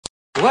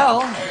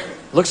Well,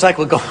 looks like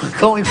we're going for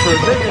 $1 million.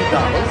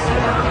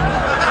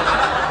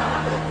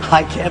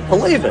 I can't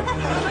believe it.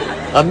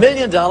 $1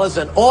 million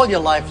and all your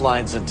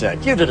lifelines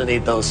intact. You didn't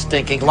need those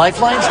stinking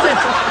lifelines, did you?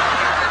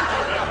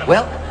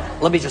 Well,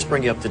 let me just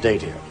bring you up to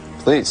date here.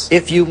 Please.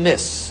 If you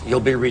miss, you'll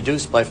be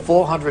reduced by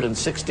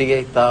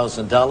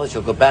 $468,000.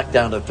 You'll go back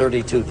down to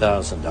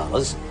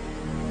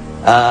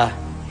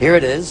 $32,000. Here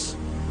it is.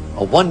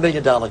 A $1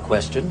 million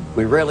question.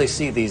 We rarely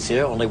see these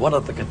here. Only one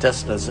of the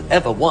contestants has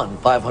ever won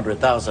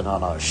 $500,000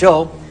 on our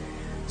show.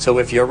 So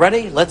if you're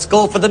ready, let's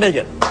go for the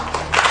million.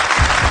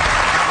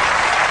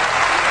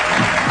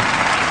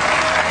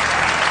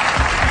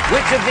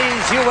 Which of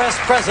these U.S.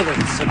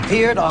 presidents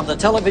appeared on the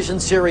television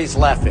series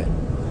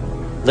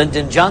Laugh-In?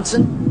 Lyndon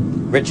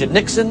Johnson, Richard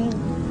Nixon,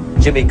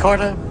 Jimmy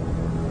Carter,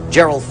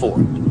 Gerald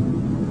Ford.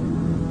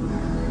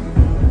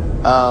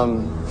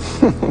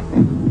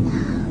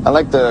 I'd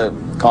like to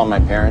call my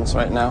parents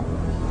right now.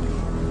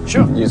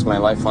 Sure. Use my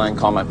lifeline,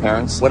 call my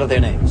parents. What are their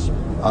names?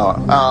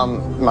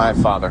 My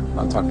father.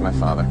 I'll talk to my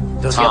father.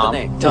 Does he have a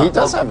name? Tom. He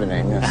does have a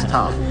name, yes,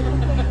 Tom.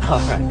 All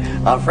right.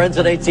 Our friends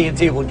at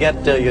AT&T will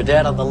get your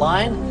dad on the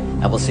line,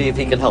 and we'll see if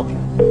he can help you.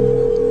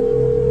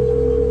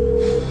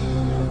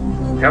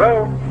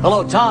 Hello?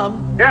 Hello,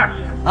 Tom. Yes.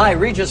 Hi,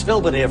 Regis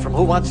Philbin here from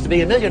Who Wants to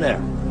Be a Millionaire.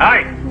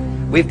 Hi.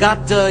 We've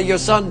got your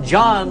son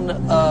John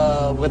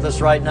with us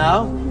right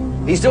now.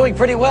 He's doing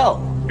pretty well.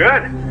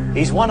 Good.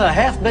 He's won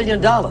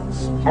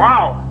 $500,000.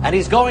 Wow. And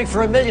he's going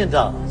for $1 million.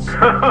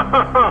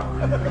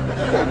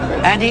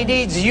 And he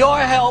needs your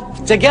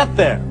help to get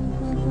there.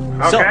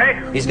 Okay. So,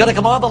 he's going to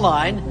come on the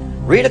line,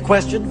 read a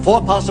question,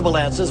 4 possible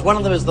answers. One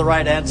of them is the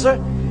right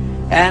answer.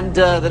 And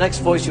the next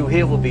voice you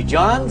hear will be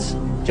John's.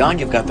 John,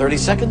 you've got 30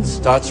 seconds.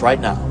 Starts right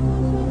now.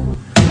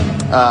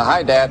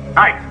 Hi, Dad.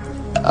 Hi.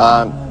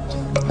 I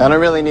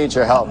don't really need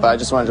your help. I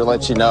just wanted to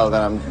let you know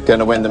that I'm going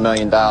to win the $1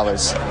 million.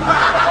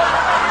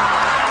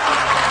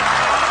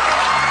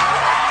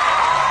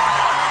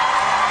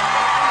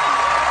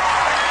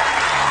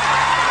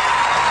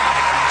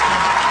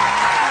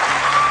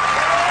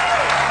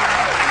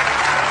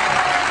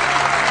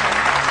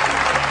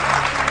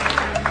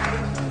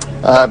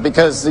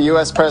 Because the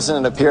U.S.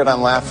 president appeared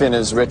on Laugh-In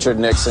as Richard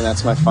Nixon.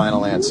 That's my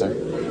final answer.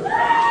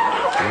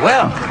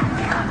 Well,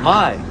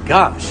 my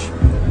gosh.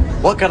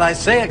 What can I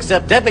say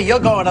except, Debbie, you're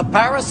going to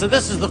Paris, so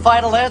this is the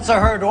final answer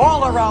heard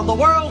all around the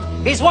world.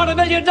 He's won $1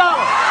 million. Here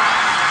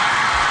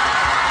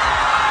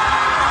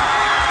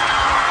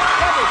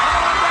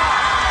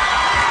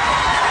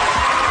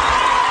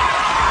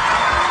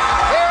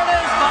it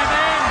is, my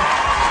man.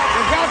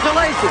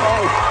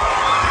 Congratulations.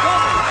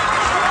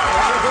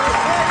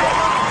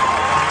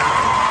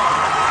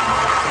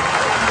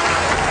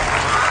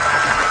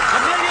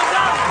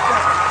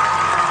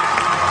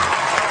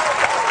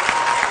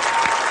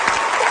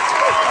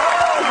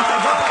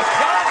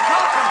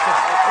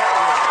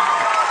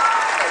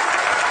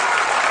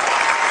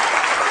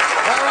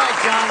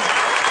 John,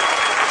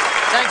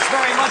 thanks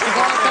very much for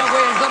going out that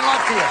way, and good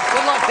luck to you.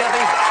 Good luck,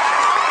 Debbie.